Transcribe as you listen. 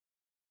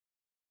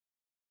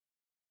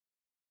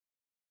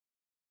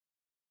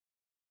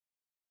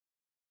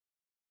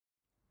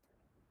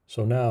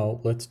So now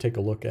let's take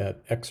a look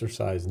at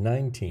exercise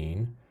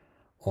 19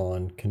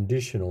 on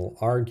conditional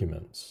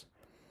arguments.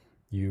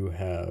 You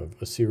have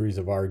a series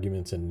of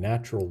arguments in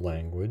natural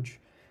language.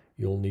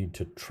 You'll need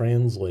to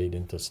translate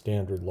into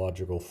standard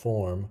logical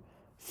form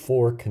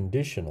 4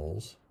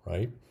 conditionals,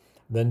 right?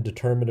 Then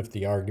determine if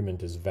the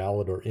argument is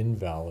valid or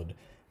invalid.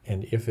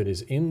 And if it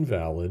is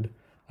invalid,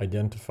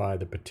 identify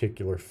the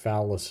particular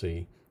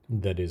fallacy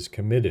that is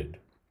committed.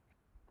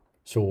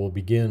 So we'll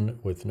begin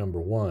with number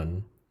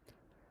 1.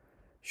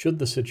 Should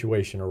the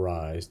situation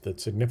arise that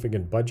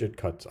significant budget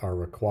cuts are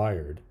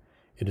required,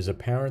 it is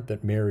apparent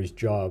that Mary's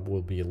job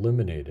will be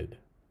eliminated.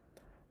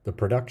 The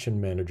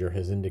production manager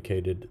has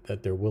indicated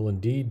that there will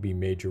indeed be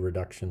major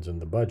reductions in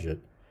the budget,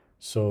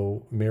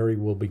 so Mary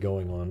will be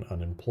going on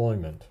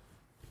unemployment.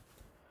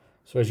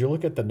 So as you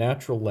look at the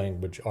natural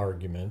language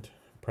argument,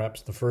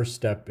 perhaps the first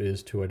step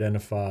is to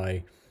identify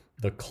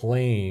the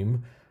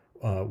claim,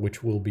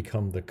 which will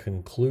become the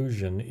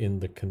conclusion in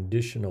the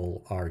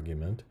conditional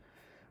argument.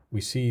 We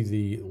see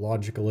the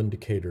logical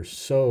indicator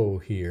so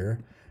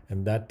here,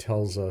 and that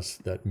tells us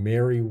that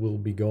Mary will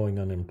be going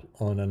on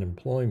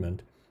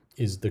unemployment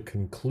is the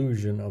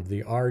conclusion of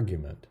the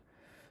argument.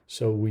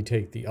 So we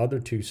take the other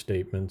 2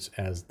 statements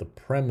as the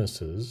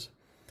premises.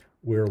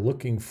 We're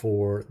looking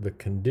for the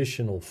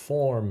conditional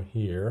form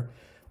here.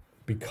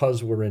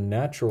 Because we're in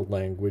natural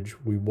language,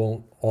 we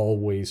won't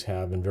always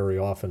have, and very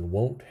often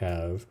won't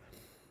have,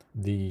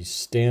 the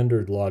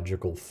standard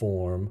logical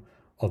form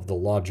of the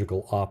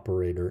logical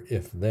operator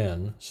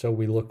if-then, so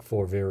we look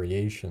for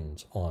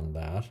variations on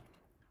that.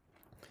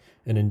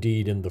 And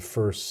indeed, in the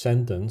first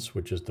sentence,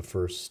 which is the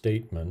first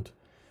statement,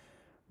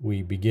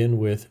 we begin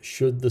with,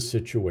 should the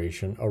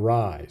situation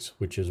arise,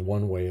 which is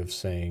one way of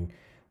saying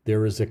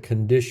there is a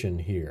condition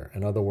here.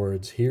 In other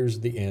words,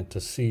 here's the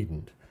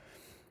antecedent.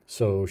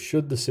 So,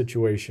 should the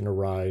situation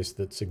arise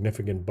that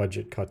significant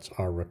budget cuts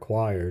are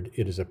required,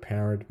 it is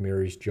apparent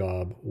Mary's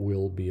job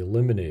will be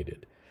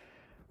eliminated.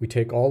 We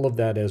take all of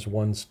that as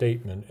one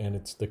statement, and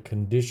it's the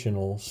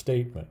conditional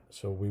statement.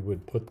 So we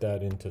would put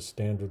that into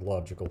standard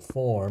logical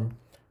form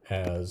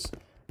as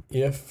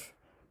if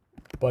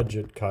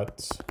budget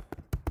cuts,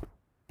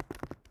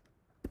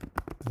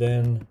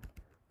 then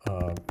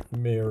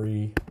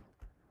Mary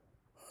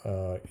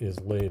is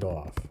laid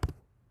off.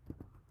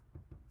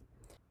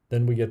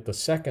 Then we get the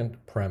second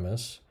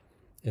premise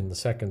in the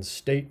second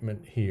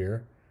statement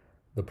here.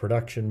 The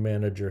production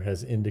manager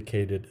has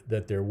indicated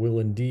that there will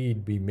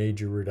indeed be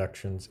major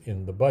reductions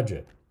in the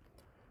budget.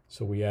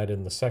 So we add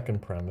in the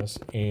second premise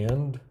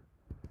and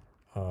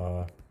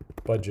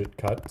budget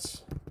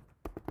cuts.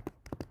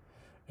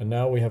 And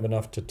now we have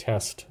enough to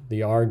test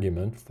the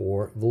argument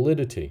for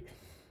validity.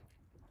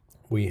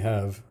 We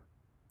have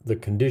the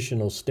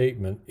conditional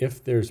statement,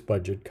 if there's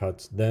budget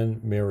cuts,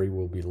 then Mary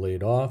will be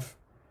laid off.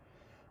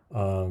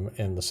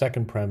 And the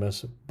second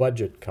premise,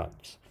 budget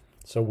cuts.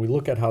 So we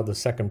look at how the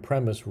second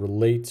premise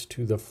relates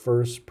to the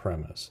first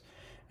premise.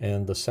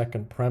 And the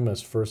second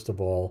premise, first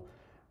of all,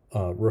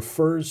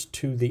 refers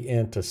to the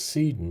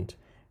antecedent,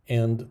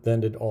 and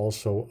then it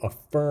also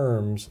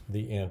affirms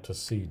the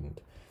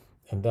antecedent.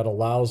 And that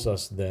allows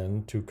us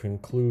then to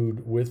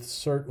conclude with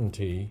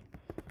certainty.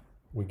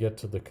 We get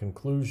to the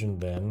conclusion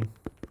then,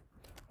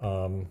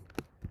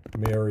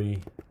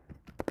 Mary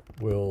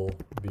will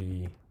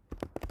be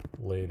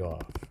laid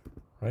off,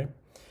 right?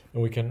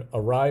 And we can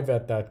arrive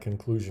at that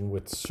conclusion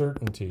with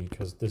certainty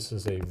because this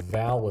is a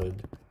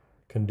valid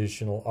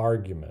conditional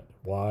argument.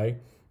 Why?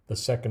 The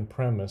second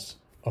premise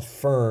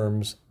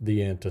affirms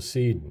the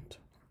antecedent.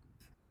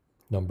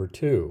 Number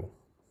 2,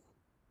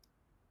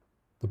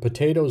 the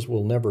potatoes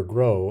will never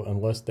grow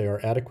unless they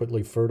are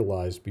adequately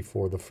fertilized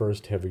before the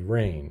first heavy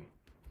rain.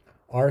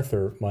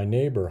 Arthur, my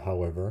neighbor,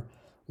 however,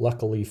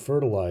 luckily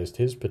fertilized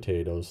his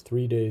potatoes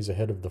 3 days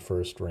ahead of the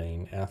first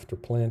rain after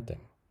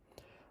planting.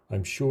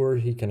 I'm sure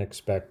he can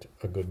expect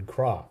a good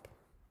crop.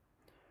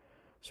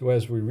 So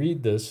as we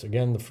read this,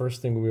 again, the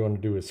first thing we want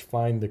to do is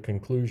find the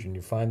conclusion.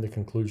 You find the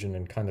conclusion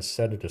and kind of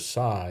set it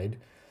aside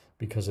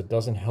because it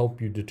doesn't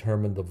help you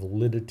determine the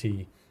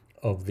validity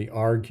of the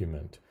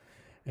argument.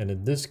 And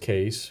in this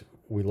case,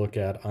 we look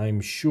at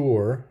I'm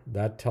sure.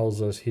 That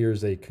tells us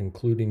here's a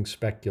concluding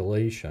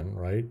speculation,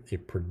 right? A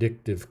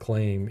predictive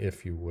claim,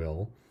 if you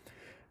will.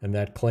 And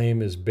that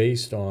claim is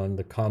based on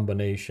the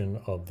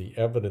combination of the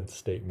evidence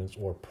statements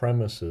or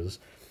premises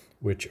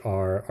which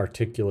are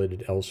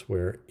articulated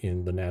elsewhere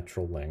in the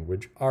natural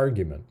language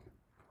argument.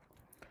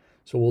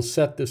 So we'll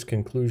set this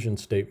conclusion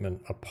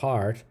statement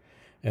apart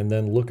and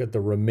then look at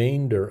the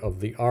remainder of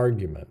the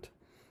argument.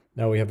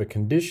 Now we have a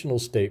conditional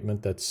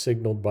statement that's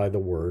signaled by the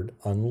word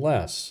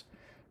unless.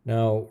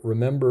 Now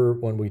remember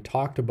when we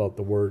talked about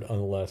the word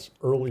unless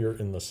earlier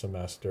in the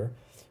semester,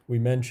 we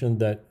mentioned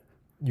that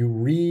you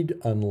read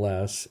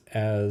unless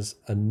as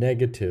a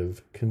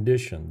negative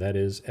condition, that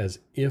is, as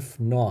if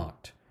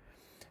not.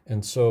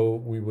 And so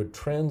we would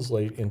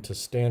translate into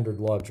standard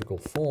logical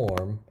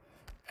form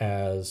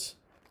as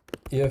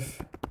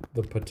if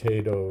the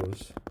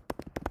potatoes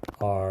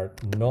are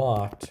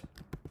not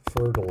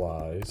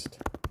fertilized,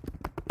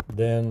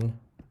 then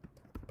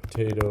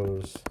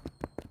potatoes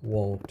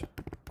won't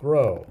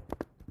grow.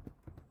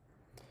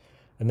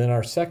 And then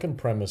our second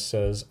premise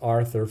says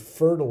Arthur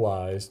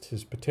fertilized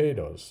his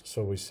potatoes.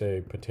 So we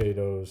say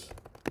potatoes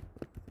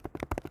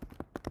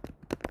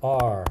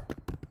are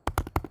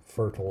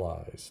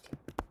fertilized.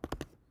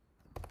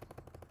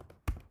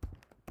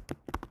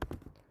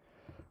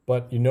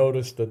 But you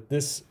notice that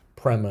this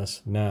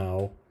premise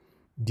now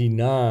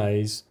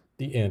denies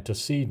the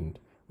antecedent.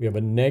 We have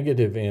a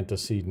negative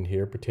antecedent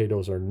here.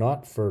 Potatoes are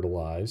not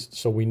fertilized.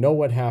 So we know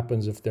what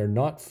happens if they're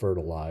not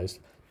fertilized,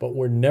 but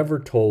we're never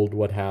told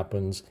what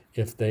happens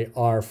if they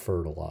are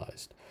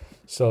fertilized.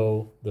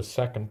 So the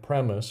second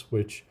premise,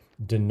 which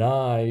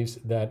denies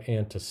that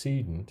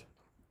antecedent,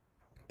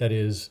 that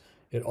is,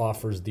 it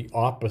offers the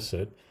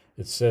opposite.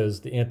 It says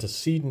the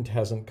antecedent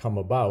hasn't come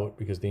about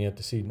because the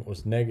antecedent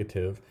was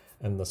negative,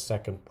 and the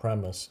second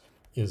premise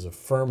is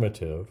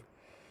affirmative.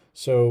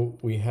 So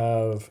we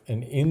have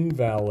an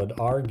invalid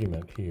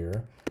argument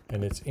here,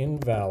 and it's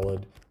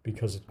invalid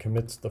because it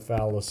commits the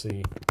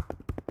fallacy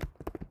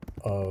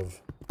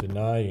of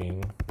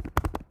denying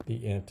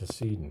the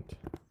antecedent.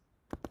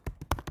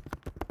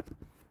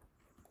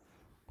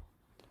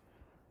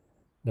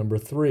 Number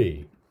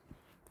 3,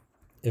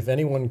 if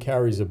anyone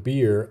carries a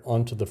beer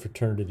onto the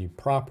fraternity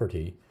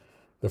property,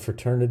 the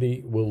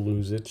fraternity will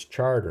lose its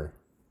charter.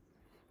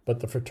 But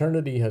the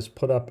fraternity has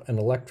put up an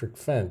electric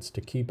fence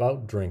to keep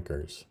out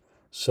drinkers,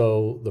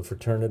 so the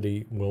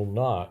fraternity will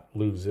not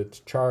lose its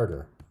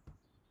charter.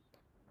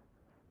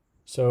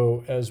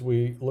 So as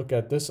we look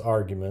at this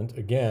argument,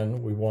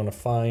 again, we want to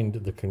find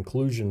the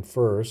conclusion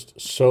first.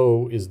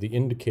 So is the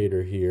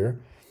indicator here.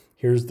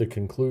 Here's the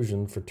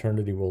conclusion: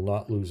 fraternity will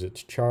not lose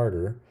its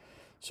charter.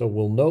 So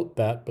we'll note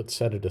that, but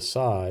set it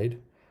aside.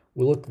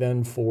 We'll look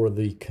then for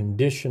the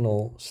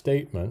conditional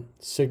statement,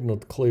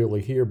 signaled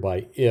clearly here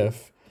by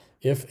if.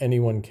 If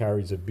anyone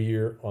carries a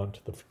beer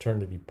onto the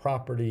fraternity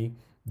property,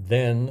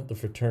 then the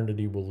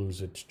fraternity will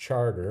lose its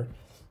charter.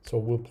 So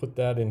we'll put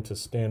that into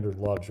standard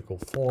logical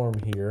form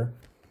here.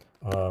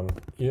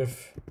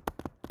 If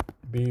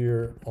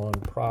beer on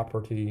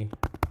property,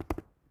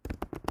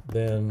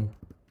 then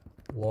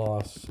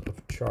loss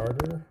of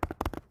charter.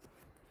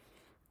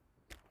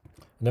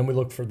 And then we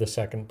look for the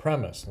second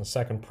premise. And the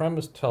second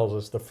premise tells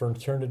us the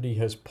fraternity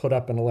has put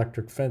up an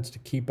electric fence to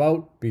keep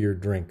out beer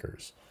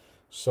drinkers.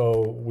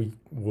 So we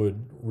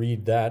would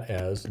read that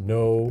as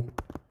no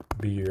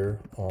beer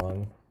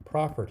on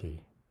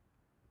property.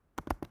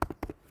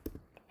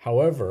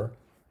 However,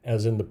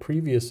 as in the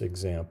previous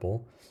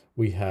example,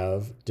 we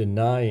have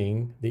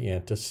denying the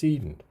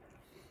antecedent.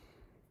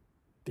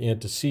 The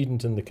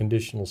antecedent in the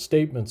conditional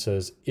statement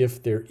says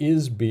if there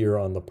is beer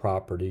on the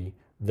property,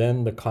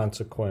 then the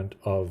consequent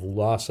of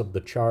loss of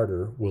the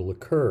charter will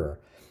occur.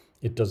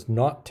 It does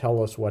not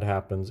tell us what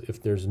happens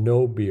if there's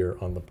no beer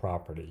on the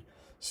property.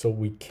 So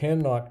we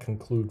cannot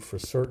conclude for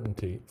certain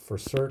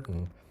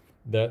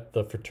that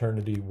the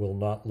fraternity will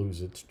not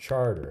lose its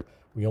charter.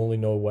 We only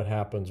know what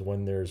happens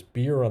when there's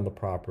beer on the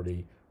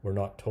property. We're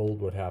not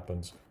told what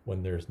happens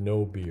when there's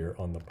no beer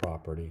on the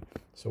property.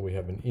 So we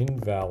have an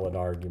invalid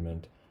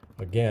argument.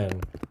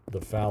 Again,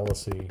 the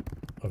fallacy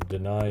of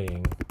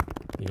denying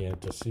the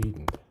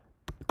antecedent.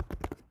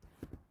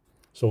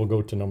 So we'll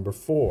go to number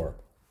 4.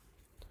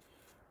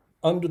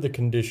 Under the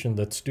condition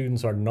that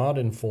students are not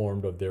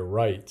informed of their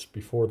rights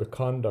before the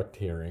conduct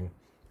hearing,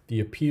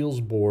 the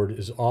appeals board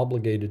is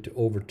obligated to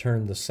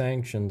overturn the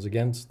sanctions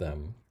against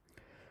them.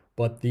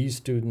 But these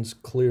students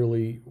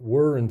clearly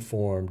were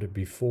informed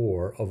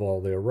before of all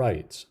their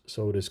rights,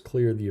 so it is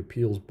clear the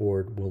appeals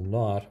board will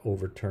not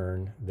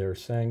overturn their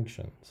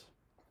sanctions.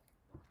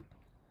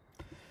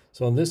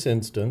 So in this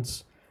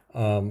instance,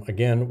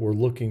 again, we're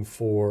looking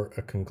for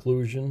a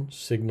conclusion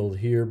signaled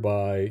here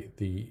by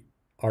the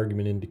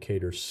argument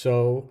indicator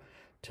so,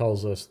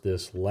 tells us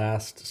this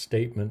last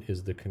statement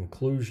is the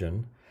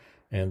conclusion,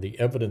 and the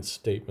evidence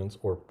statements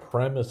or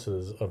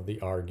premises of the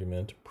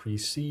argument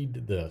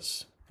precede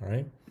this, all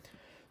right?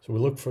 So we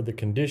look for the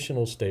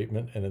conditional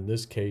statement, and in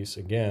this case,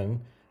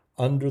 again,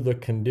 under the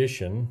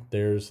condition,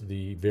 there's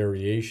the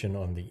variation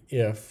on the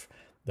if.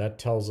 That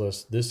tells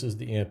us this is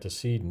the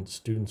antecedent.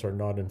 Students are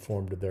not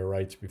informed of their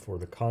rights before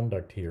the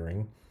conduct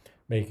hearing,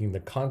 making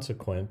the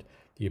consequent,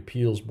 the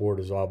appeals board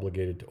is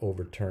obligated to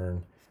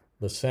overturn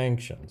the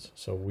sanctions.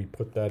 So we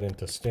put that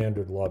into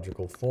standard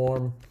logical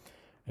form,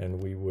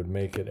 and we would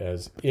make it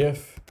as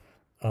if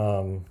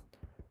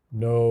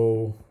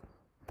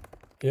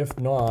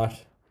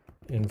not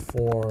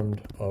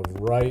informed of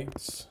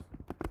rights,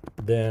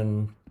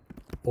 then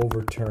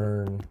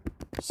overturn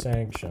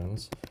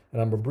sanctions.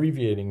 And I'm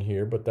abbreviating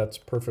here, but that's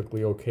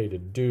perfectly okay to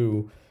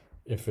do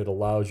if it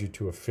allows you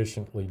to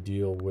efficiently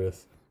deal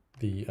with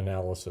the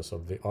analysis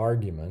of the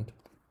argument.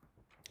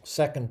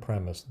 Second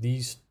premise,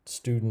 these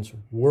students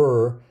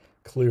were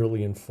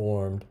clearly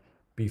informed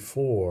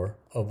before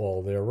of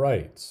all their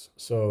rights.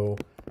 So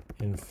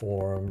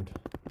informed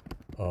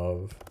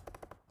of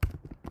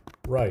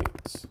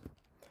rights.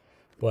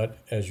 But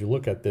as you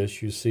look at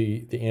this, you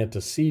see the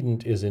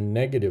antecedent is in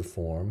negative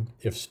form.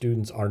 If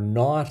students are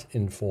not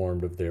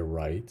informed of their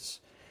rights,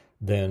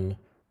 then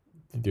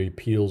the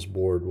appeals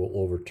board will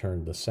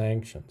overturn the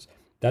sanctions.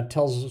 That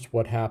tells us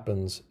what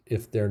happens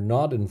if they're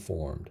not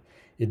informed.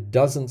 It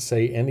doesn't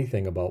say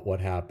anything about what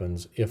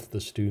happens if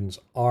the students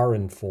are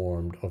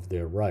informed of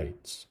their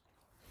rights.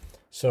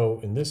 So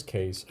in this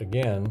case,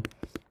 again,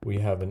 we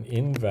have an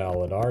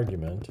invalid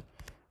argument,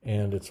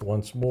 and it's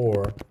once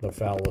more the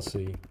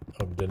fallacy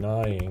of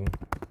denying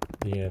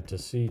the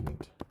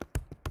antecedent,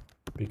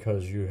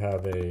 because you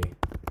have a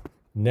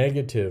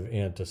negative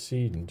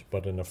antecedent,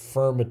 but an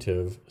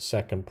affirmative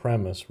second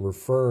premise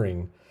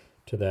referring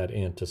to that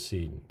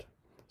antecedent.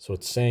 So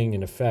it's saying,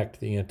 in effect,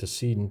 the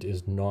antecedent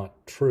is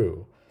not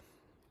true.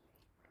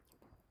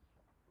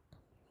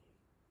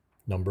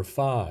 Number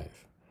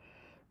 5,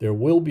 there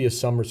will be a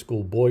summer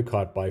school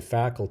boycott by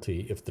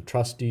faculty if the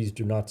trustees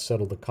do not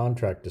settle the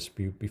contract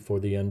dispute before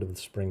the end of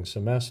the spring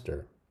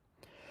semester.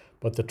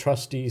 But the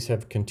trustees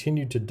have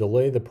continued to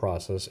delay the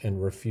process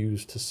and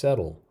refuse to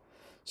settle.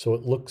 So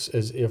it looks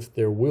as if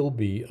there will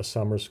be a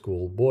summer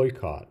school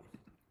boycott.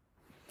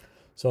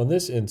 So in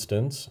this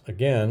instance,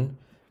 again,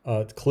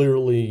 it's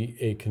clearly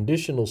a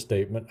conditional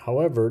statement.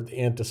 However,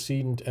 the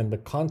antecedent and the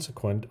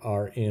consequent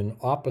are in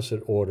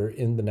opposite order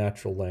in the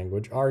natural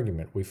language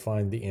argument. We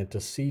find the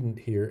antecedent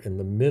here in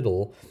the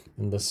middle,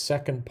 in the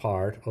second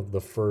part of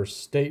the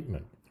first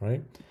statement,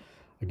 right?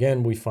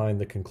 Again, we find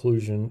the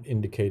conclusion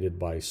indicated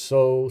by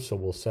so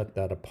we'll set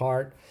that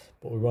apart,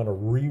 but we want to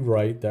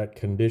rewrite that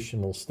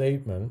conditional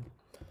statement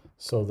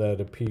so that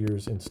it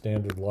appears in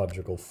standard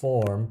logical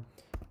form.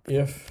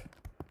 If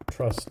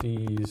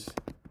trustees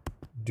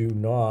do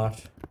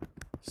not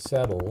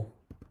settle,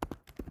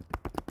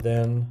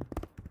 then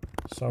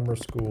summer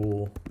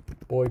school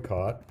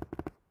boycott,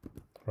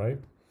 right?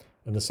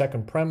 And the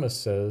second premise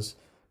says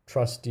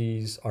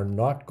trustees are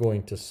not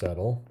going to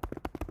settle,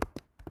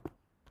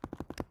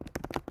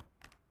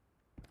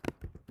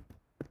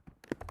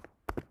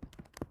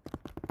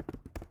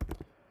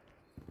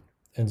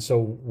 and so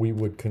we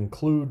would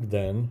conclude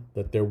then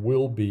that there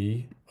will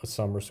be a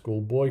summer school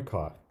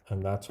boycott,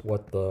 and that's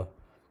what the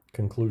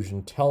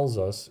conclusion tells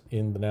us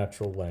in the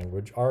natural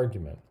language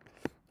argument.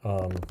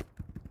 And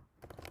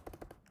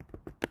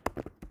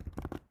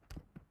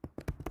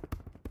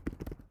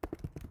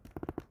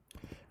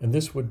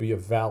this would be a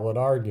valid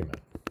argument.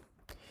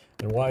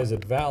 And why is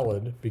it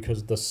valid?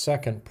 Because the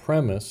second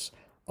premise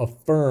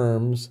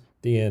affirms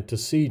the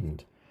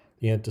antecedent.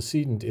 The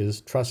antecedent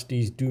is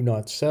trustees do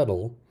not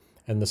settle,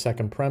 and the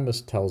second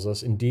premise tells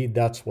us, indeed,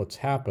 that's what's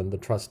happened. The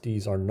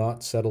trustees are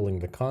not settling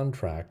the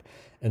contract.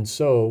 And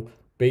so,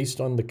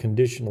 based on the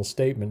conditional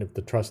statement, if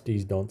the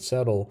trustees don't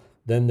settle,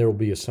 then there will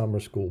be a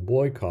summer school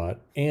boycott,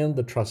 and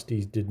the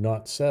trustees did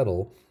not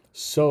settle,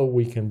 so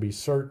we can be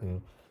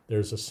certain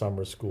there's a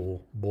summer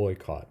school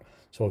boycott.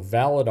 So a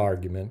valid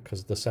argument,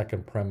 because the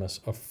second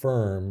premise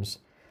affirms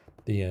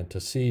the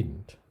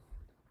antecedent.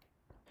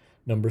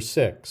 Number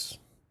 6,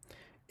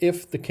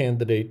 if the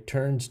candidate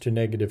turns to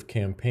negative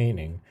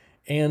campaigning,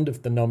 and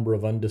if the number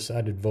of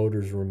undecided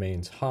voters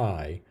remains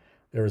high,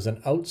 there is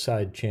an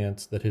outside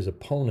chance that his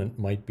opponent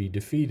might be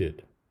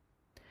defeated.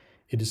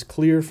 It is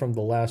clear from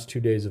the last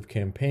 2 days of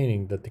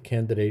campaigning that the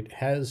candidate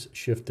has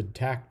shifted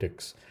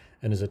tactics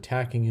and is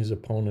attacking his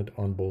opponent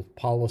on both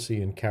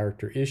policy and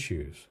character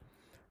issues.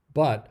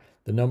 But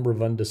the number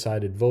of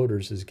undecided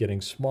voters is getting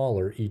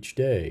smaller each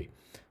day,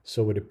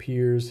 so it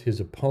appears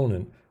his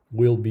opponent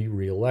will be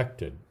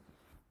reelected.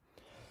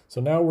 So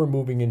now we're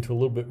moving into a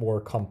little bit more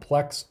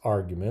complex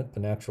argument, the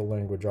natural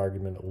language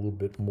argument, a little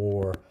bit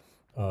more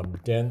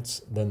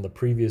dense than the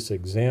previous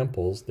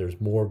examples.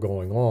 There's more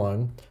going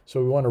on.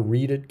 So we want to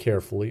read it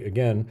carefully.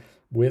 Again,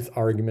 with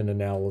argument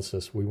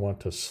analysis, we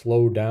want to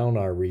slow down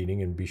our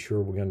reading and be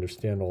sure we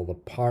understand all the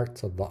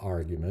parts of the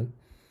argument.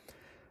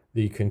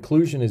 The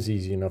conclusion is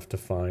easy enough to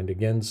find,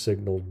 again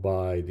signaled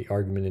by the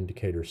argument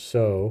indicator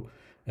so,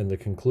 and the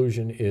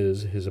conclusion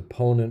is his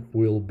opponent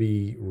will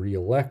be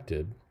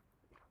reelected.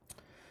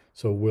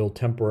 So we'll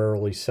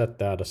temporarily set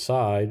that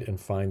aside and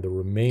find the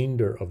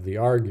remainder of the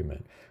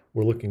argument.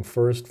 We're looking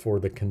first for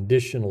the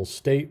conditional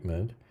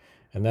statement,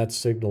 and that's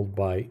signaled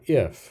by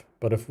if.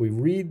 But if we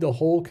read the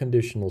whole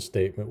conditional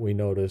statement, we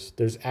notice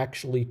there's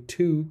actually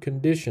 2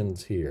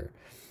 conditions here.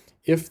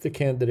 If the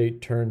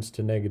candidate turns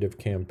to negative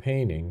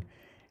campaigning,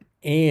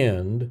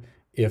 and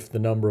if the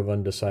number of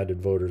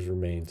undecided voters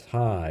remains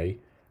high,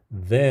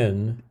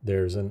 then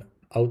there's an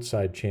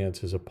outside chance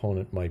his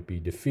opponent might be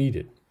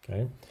defeated.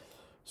 Okay?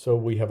 So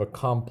we have a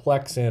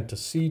complex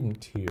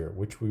antecedent here,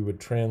 which we would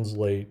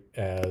translate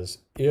as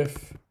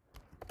if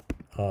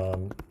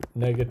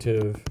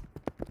negative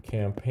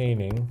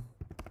campaigning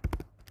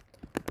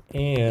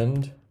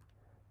and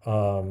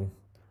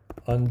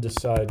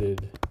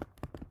undecided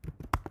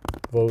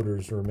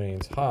voters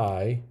remains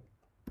high,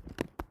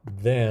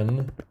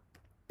 then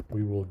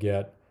we will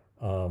get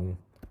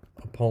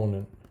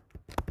opponent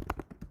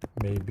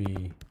may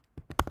be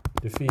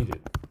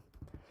defeated.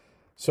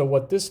 So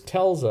what this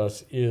tells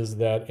us is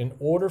that in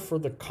order for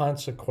the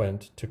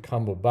consequent to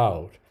come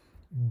about,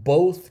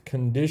 both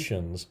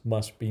conditions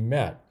must be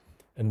met.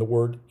 And the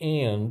word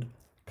and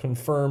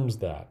confirms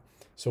that.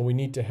 So we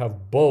need to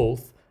have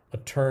both a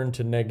turn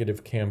to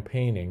negative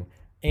campaigning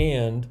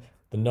and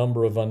the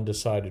number of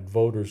undecided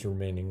voters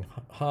remaining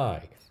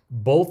high.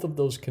 Both of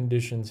those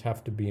conditions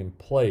have to be in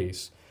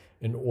place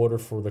in order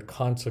for the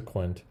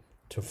consequent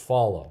to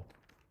follow.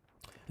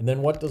 And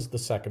then what does the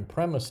second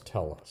premise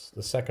tell us?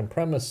 The second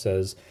premise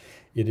says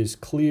it is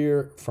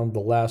clear from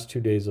the last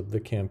 2 days of the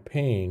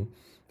campaign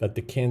that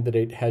the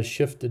candidate has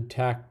shifted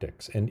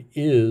tactics and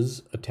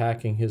is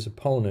attacking his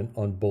opponent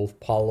on both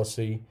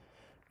policy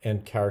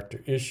and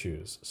character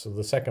issues. So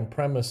the second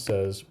premise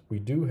says we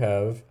do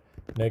have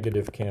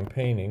negative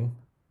campaigning,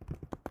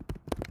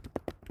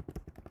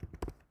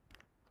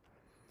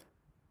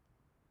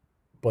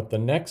 but the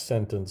next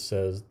sentence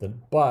says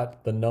that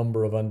but the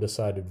number of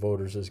undecided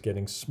voters is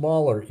getting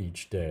smaller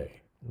each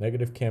day.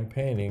 Negative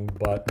campaigning,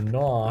 but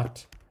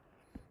not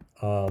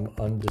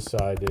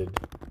undecided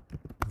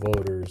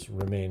voters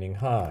remaining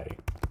high.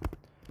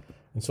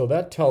 And so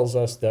that tells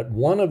us that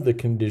one of the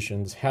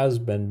conditions has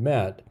been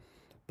met,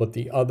 but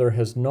the other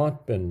has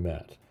not been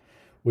met,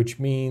 which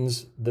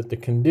means that the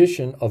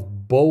condition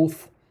of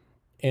both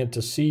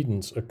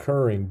antecedents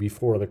occurring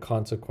before the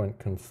consequent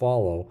can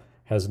follow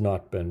has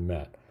not been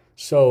met.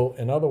 So,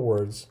 in other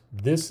words,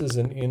 this is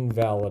an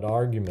invalid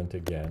argument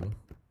again,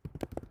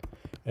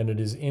 and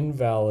it is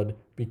invalid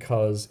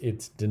because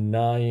it's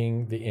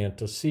denying the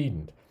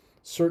antecedent.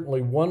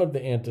 Certainly one of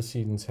the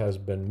antecedents has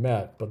been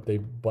met, but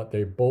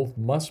they both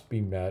must be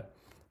met,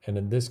 and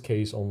in this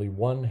case only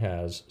one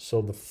has,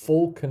 so the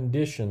full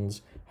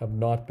conditions have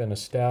not been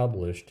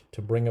established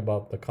to bring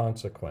about the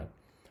consequent.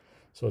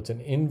 So it's an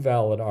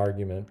invalid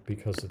argument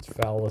because it's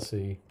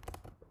fallacy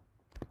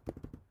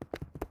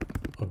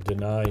of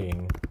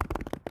denying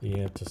the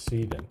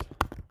antecedent.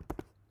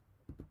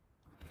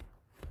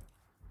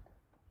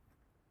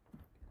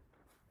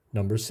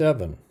 Number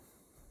 7.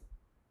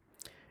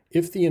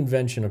 If the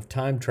invention of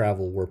time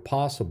travel were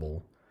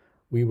possible,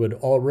 we would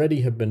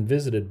already have been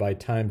visited by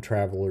time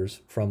travelers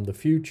from the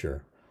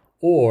future,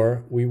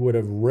 or we would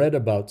have read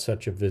about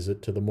such a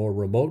visit to the more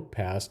remote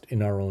past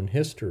in our own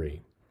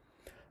history.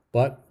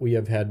 But we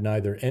have had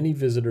neither any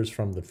visitors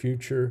from the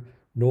future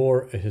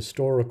nor a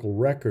historical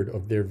record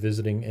of their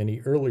visiting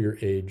any earlier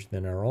age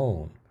than our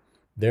own.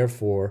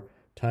 Therefore,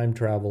 time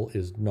travel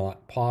is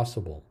not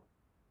possible.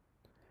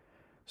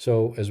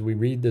 So, as we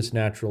read this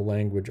natural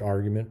language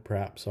argument,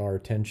 perhaps our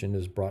attention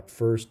is brought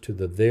first to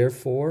the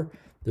therefore.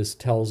 This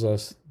tells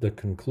us the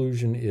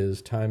conclusion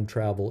is time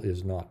travel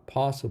is not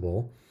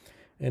possible,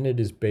 and it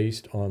is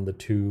based on the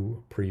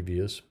two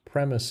previous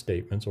premise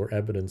statements or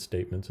evidence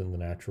statements in the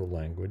natural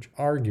language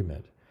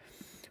argument.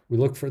 We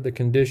look for the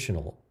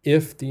conditional.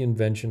 If the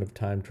invention of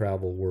time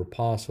travel were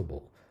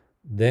possible,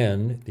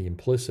 then, the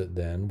implicit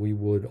then, we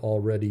would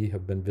already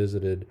have been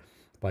visited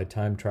by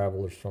time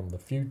travelers from the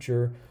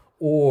future,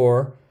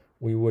 or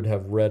we would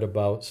have read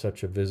about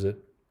such a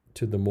visit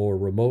to the more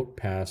remote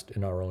past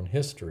in our own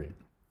history.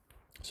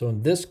 So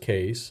in this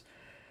case,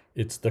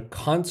 it's the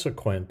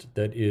consequent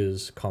that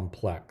is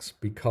complex,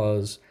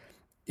 because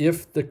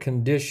if the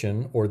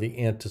condition or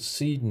the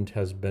antecedent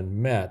has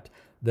been met,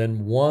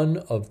 then one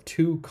of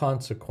two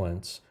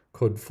consequents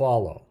could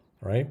follow,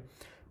 right?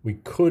 We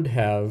could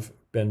have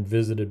been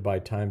visited by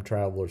time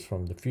travelers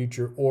from the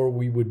future, or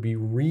we would be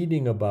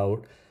reading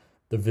about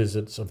the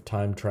visits of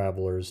time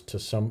travelers to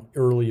some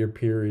earlier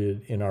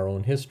period in our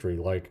own history,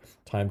 like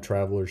time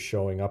travelers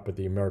showing up at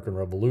the American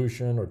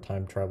Revolution, or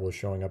time travelers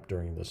showing up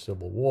during the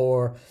Civil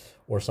War,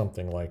 or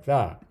something like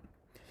that.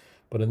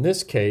 But in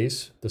this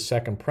case, the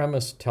second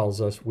premise tells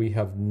us we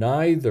have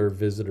neither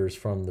visitors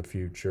from the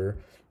future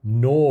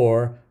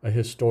nor a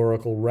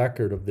historical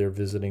record of their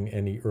visiting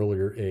any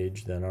earlier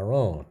age than our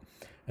own.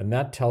 And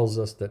that tells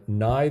us that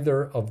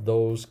neither of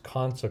those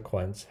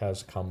consequences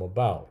has come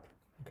about,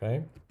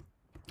 okay?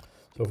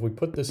 So if we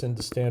put this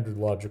into standard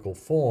logical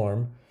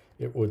form,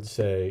 it would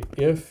say,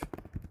 if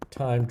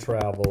time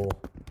travel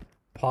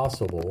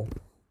possible,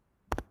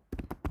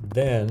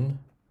 then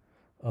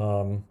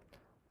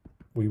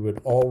we would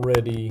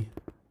already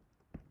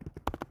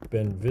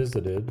been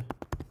visited,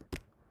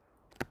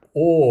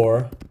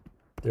 or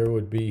there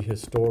would be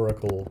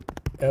historical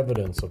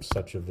evidence of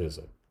such a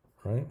visit,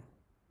 right?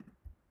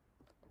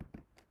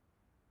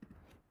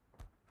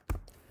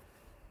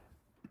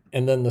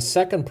 And then the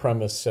second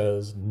premise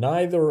says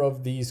neither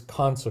of these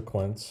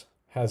consequences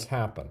has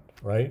happened,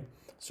 right?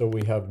 So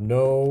we have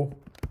no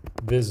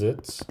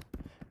visits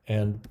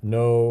and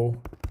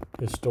no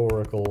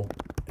historical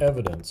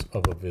evidence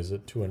of a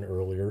visit to an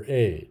earlier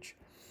age.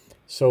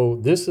 So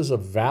this is a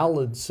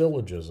valid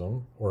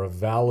syllogism, or a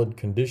valid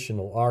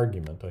conditional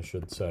argument, I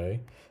should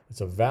say.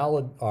 It's a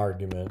valid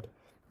argument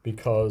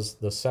because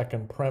the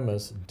second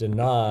premise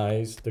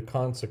denies the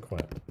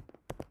consequent.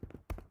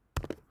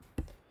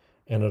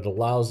 And it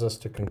allows us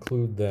to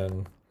conclude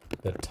then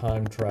that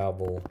time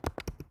travel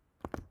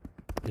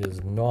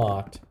is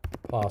not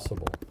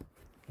possible.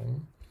 Okay?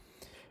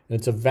 And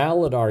it's a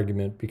valid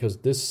argument because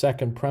this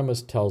second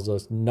premise tells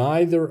us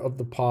neither of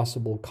the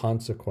possible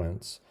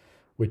consequents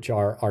which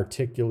are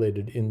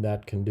articulated in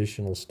that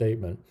conditional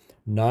statement,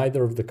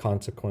 neither of the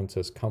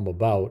consequences has come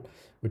about,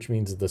 which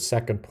means the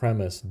second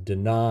premise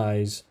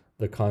denies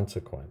the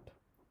consequent.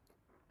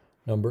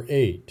 Number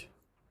 8,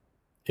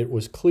 it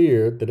was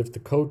clear that if the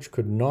coach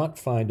could not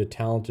find a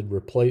talented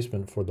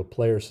replacement for the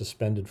player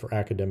suspended for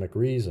academic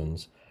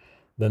reasons,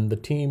 then the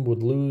team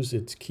would lose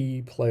its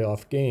key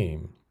playoff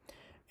game.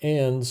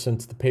 And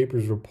since the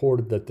papers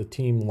reported that the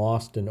team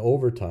lost in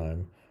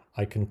overtime,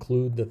 I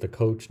conclude that the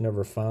coach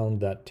never found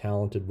that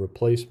talented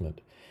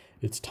replacement.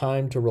 It's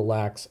time to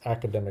relax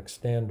academic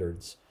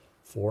standards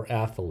for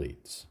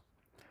athletes.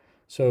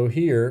 So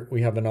here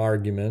we have an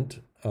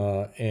argument,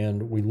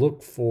 and we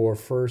look for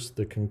first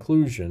the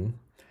conclusion.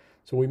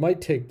 So we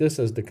might take this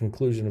as the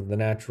conclusion of the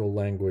natural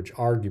language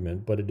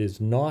argument, but it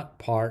is not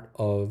part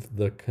of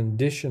the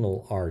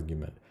conditional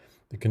argument.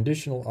 The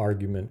conditional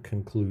argument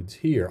concludes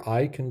here.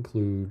 I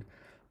conclude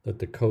that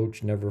the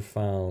coach never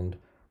found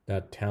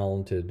that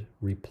talented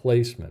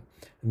replacement.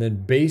 And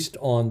then based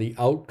on the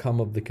outcome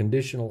of the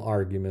conditional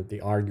argument,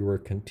 the arguer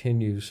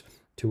continues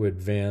to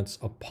advance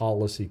a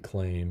policy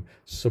claim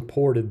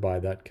supported by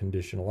that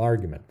conditional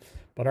argument.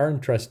 But our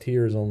interest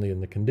here is only in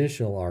the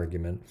conditional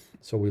argument,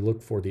 so we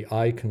look for the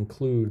I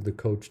conclude the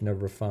coach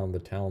never found the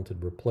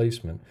talented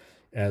replacement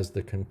as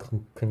the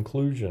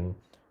conclusion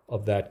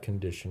of that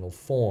conditional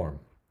form.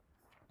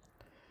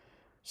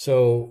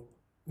 So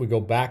we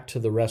go back to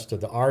the rest of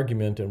the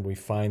argument and we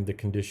find the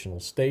conditional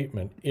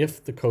statement.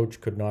 If the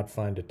coach could not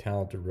find a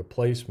talented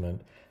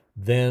replacement,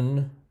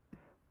 then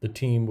the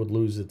team would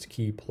lose its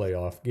key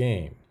playoff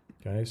game.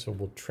 Okay, so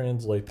we'll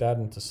translate that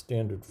into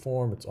standard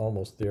form. It's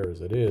almost there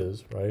as it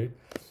is, right?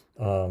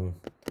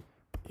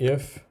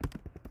 If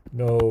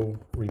no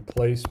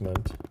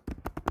replacement,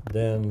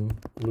 then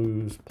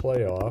lose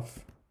playoff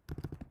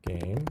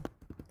game.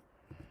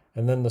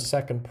 And then the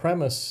second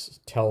premise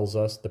tells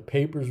us the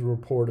papers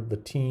reported the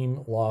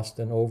team lost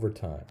in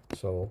overtime.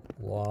 So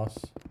loss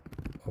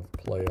of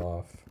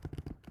playoff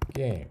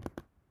game.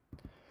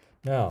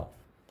 Now,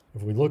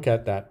 if we look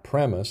at that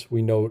premise,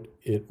 we note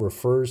it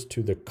refers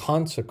to the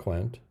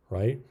consequent,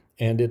 right?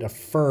 And it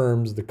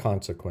affirms the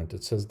consequent.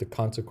 It says the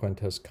consequent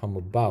has come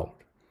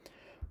about.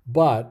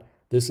 But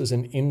this is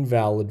an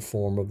invalid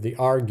form of the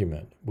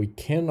argument. We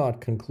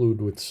cannot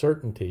conclude with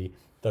certainty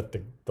that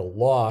the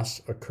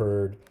loss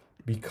occurred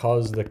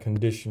because the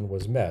condition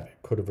was met. It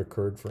could have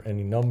occurred for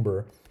any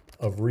number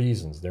of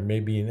reasons. There may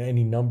be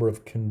any number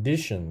of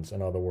conditions,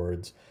 in other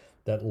words,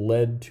 that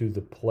led to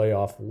the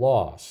playoff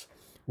loss.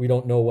 We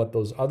don't know what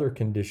those other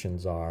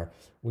conditions are.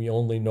 We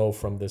only know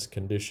from this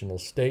conditional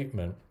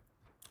statement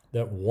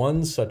that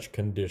one such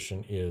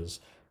condition is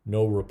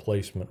no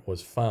replacement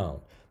was found.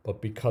 But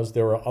because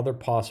there are other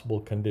possible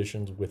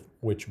conditions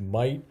which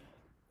might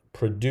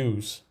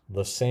produce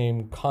the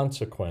same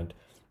consequent,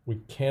 we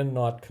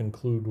cannot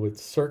conclude with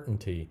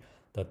certainty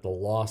that the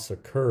loss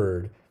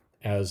occurred,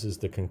 as is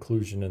the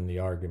conclusion in the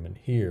argument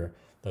here,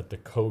 that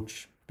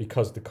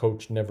because the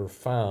coach never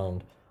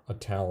found a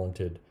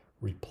talented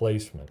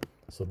replacement.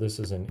 So this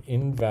is an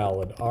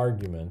invalid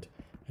argument,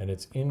 and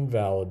it's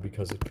invalid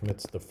because it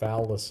commits the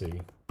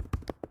fallacy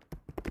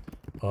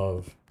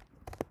of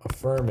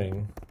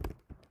affirming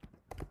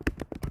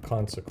a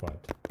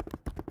consequent.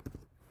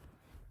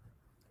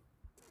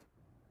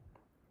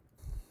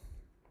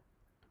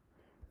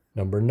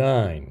 Number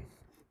 9.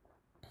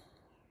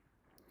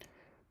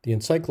 The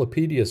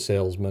encyclopedia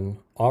salesman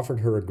offered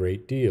her a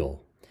great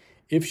deal.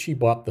 If she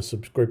bought the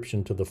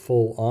subscription to the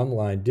full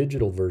online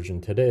digital version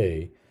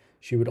today,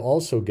 she would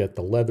also get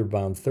the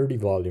leather-bound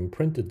 30-volume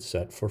printed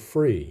set for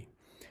free.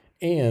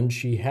 And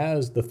she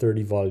has the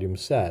 30-volume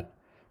set,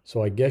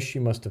 so I guess she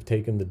must have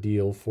taken the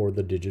deal for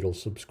the digital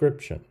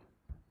subscription.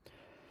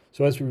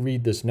 So as we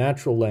read this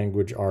natural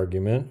language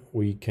argument,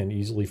 we can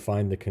easily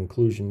find the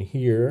conclusion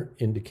here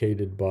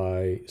indicated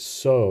by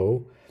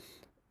so.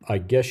 I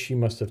guess she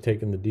must have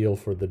taken the deal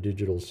for the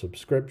digital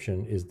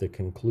subscription is the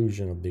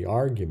conclusion of the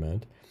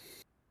argument.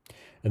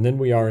 And then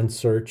we are in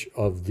search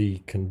of the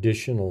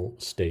conditional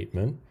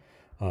statement.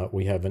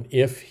 We have an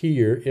if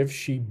here. If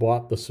she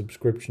bought the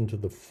subscription to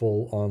the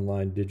full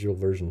online digital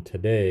version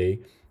today,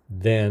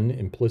 then,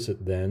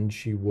 implicit then,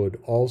 she would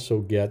also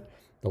get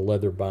the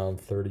leather-bound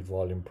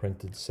 30-volume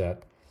printed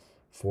set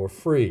for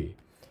free.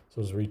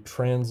 So as we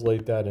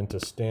translate that into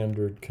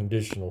standard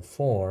conditional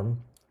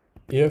form,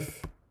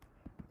 if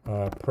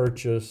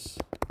purchase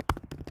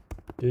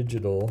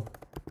digital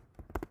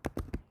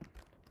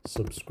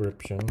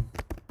subscription,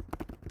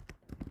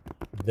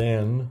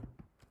 then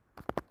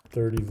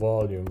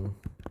 30-volume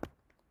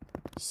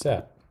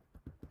set.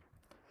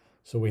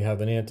 So we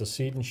have an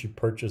antecedent. She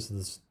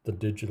purchases the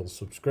digital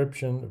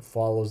subscription. It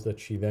follows that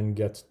she then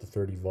gets the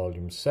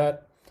 30-volume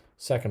set.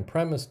 Second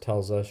premise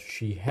tells us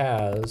she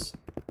has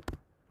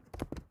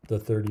the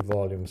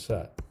 30-volume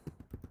set.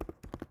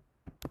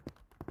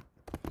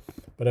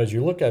 But as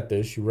you look at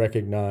this, you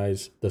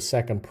recognize the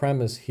second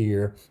premise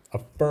here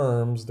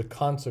affirms the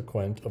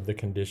consequent of the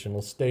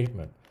conditional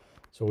statement.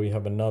 So we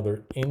have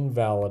another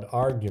invalid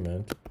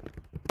argument,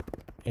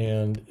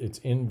 and it's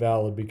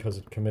invalid because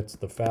it commits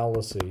the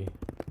fallacy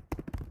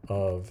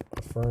of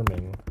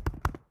affirming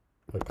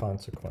the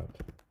consequent.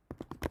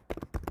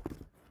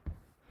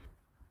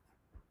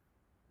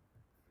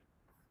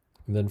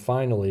 And then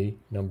finally,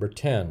 number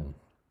 10.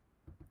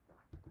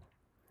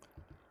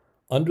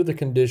 Under the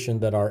condition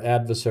that our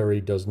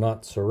adversary does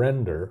not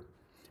surrender,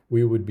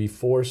 we would be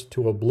forced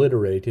to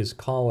obliterate his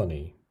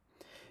colony.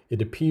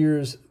 It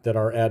appears that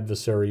our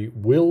adversary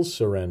will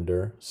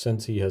surrender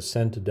since he has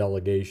sent a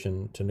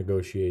delegation to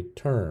negotiate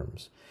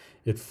terms.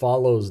 It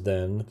follows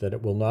then that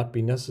it will not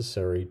be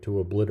necessary to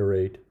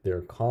obliterate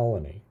their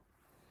colony.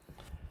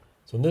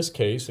 So in this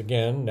case,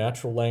 again,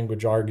 natural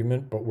language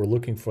argument, but we're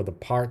looking for the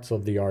parts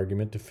of the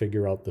argument to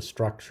figure out the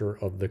structure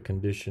of the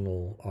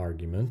conditional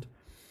argument.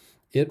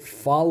 It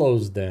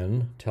follows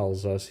then,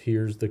 tells us,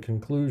 here's the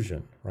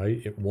conclusion,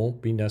 right? It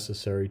won't be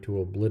necessary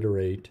to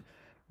obliterate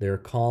their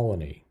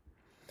colony.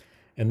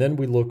 And then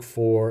we look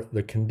for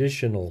the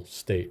conditional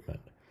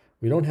statement.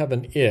 We don't have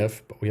an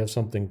if, but we have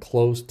something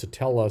close to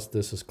tell us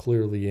this is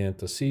clearly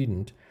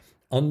antecedent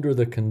under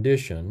the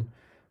condition.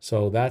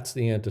 So that's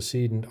the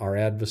antecedent. Our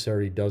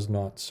adversary does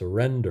not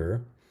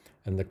surrender.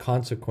 And the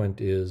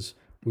consequent is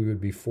we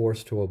would be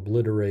forced to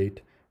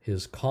obliterate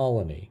his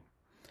colony.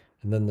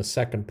 And then the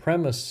second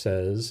premise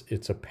says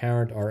it's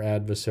apparent our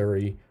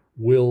adversary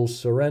will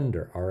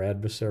surrender. Our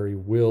adversary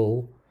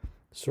will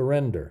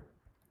surrender.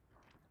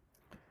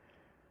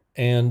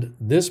 And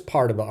this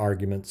part of the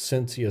argument,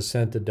 since he has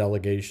sent a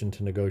delegation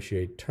to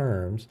negotiate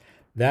terms,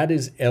 that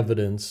is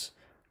evidence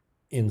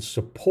in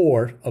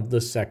support of the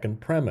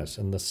second premise.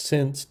 And the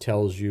since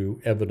tells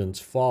you evidence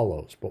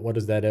follows. But what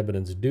is that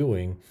evidence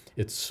doing?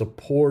 It's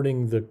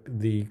supporting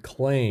the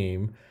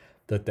claim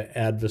that the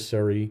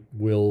adversary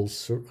will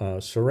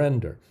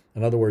surrender.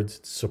 In other words,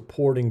 it's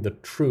supporting the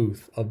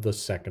truth of the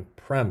second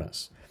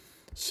premise.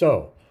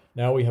 So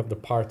now we have the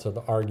parts of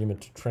the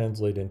argument to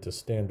translate into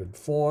standard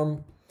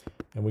form.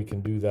 And we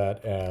can do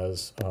that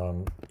as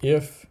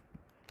if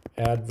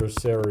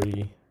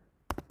adversary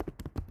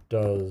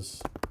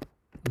does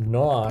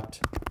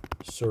not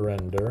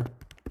surrender,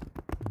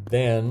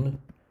 then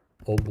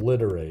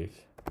obliterate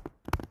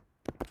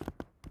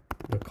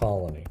the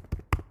colony.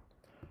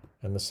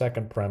 And the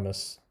second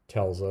premise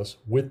tells us,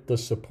 with the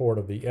support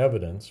of the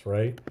evidence,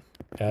 right,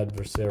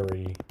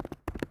 adversary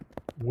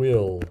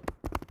will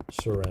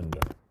surrender.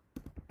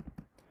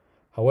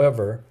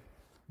 However,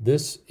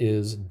 this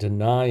is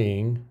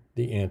denying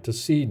the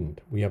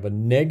antecedent. We have a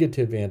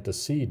negative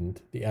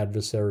antecedent. The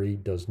adversary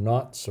does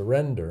not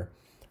surrender,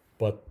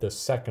 but the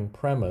second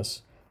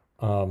premise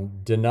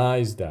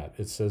denies that.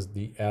 It says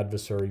the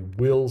adversary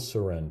will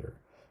surrender.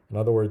 In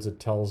other words, it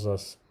tells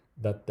us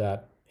that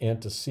that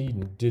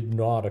antecedent did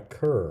not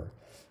occur.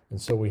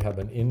 And so we have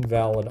an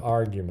invalid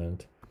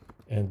argument,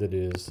 and it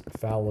is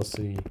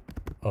fallacy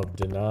of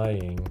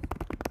denying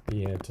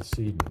the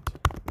antecedent.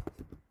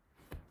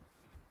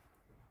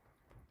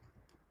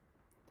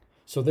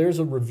 So there's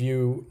a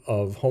review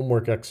of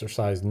homework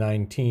exercise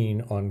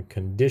 19 on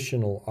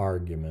conditional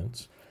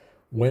arguments.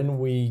 When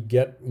we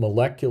get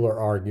molecular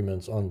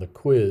arguments on the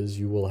quiz,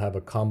 you will have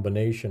a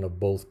combination of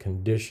both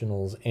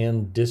conditionals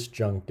and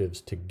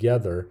disjunctives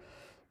together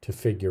to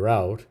figure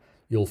out.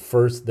 You'll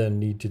first then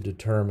need to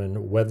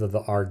determine whether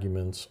the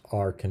arguments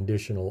are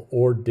conditional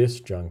or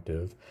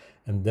disjunctive,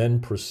 and then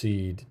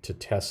proceed to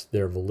test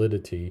their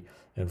validity.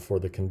 And for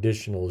the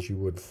conditionals, you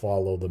would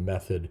follow the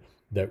method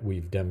that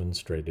we've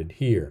demonstrated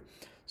here.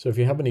 So if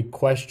you have any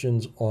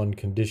questions on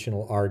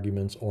conditional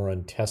arguments or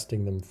on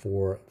testing them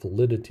for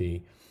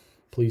validity,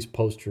 please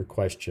post your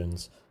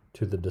questions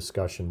to the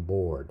discussion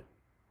board.